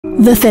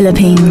The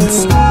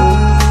Philippines.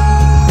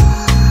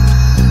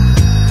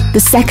 The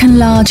second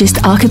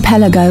largest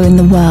archipelago in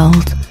the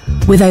world.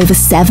 With over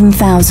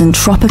 7,000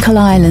 tropical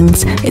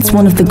islands, it's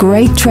one of the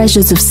great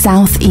treasures of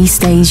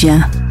Southeast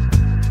Asia.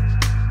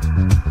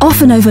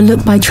 Often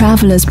overlooked by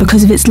travelers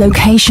because of its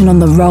location on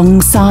the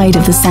wrong side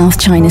of the South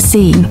China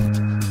Sea,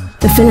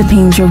 the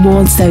Philippines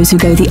rewards those who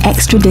go the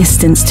extra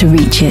distance to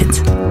reach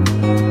it.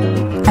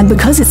 And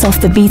because it's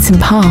off the beaten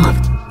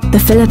path, the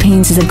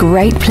Philippines is a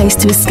great place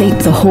to escape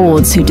the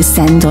hordes who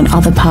descend on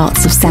other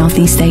parts of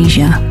Southeast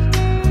Asia.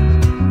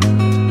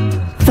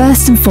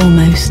 First and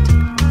foremost,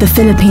 the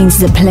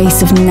Philippines is a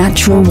place of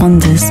natural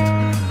wonders.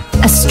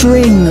 A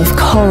string of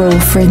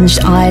coral-fringed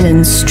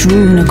islands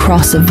strewn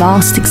across a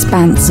vast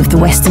expanse of the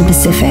Western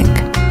Pacific.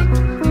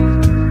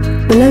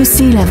 Below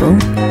sea level,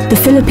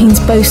 the Philippines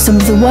boasts some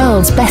of the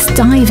world's best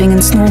diving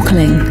and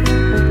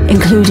snorkeling,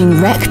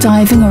 including wreck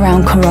diving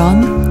around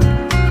Coron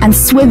and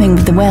swimming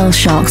with the whale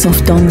sharks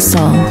off Don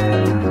Sol.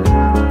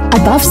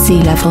 Above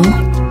sea level,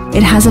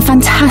 it has a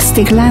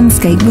fantastic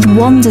landscape with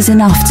wonders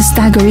enough to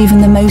stagger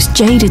even the most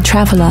jaded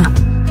traveller.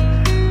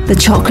 The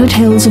chocolate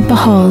hills of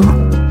Bohol,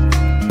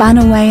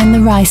 Banaway and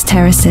the rice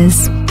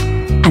terraces,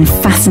 and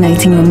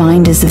fascinating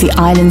reminders of the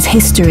island's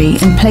history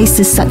in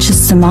places such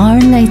as Samar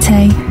and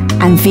Leyte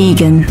and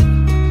Vigan.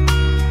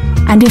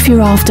 And if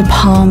you're after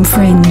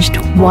palm-fringed,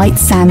 white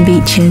sand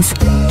beaches,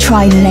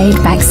 try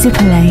laid-back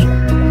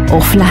Sipalay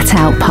or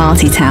flat-out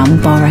party town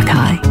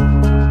Boracay.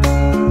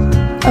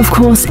 Of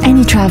course,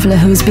 any traveller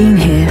who has been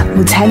here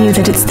will tell you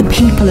that it's the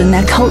people and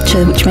their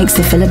culture which makes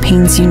the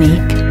Philippines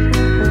unique.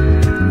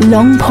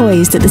 Long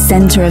poised at the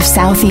centre of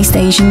Southeast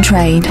Asian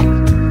trade,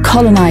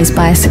 colonised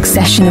by a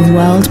succession of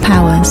world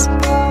powers,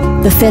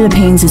 the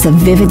Philippines is a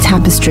vivid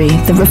tapestry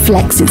that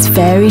reflects its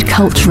varied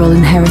cultural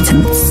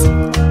inheritance.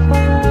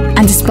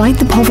 And despite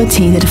the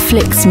poverty that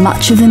afflicts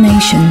much of the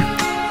nation,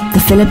 the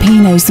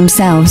Filipinos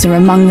themselves are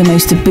among the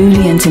most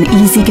ebullient and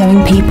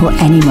easygoing people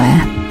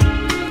anywhere.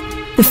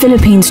 The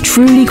Philippines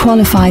truly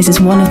qualifies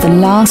as one of the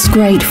last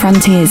great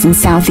frontiers in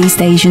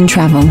Southeast Asian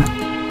travel.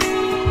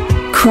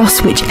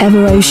 Cross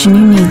whichever ocean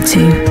you need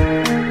to,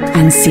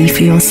 and see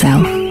for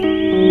yourself.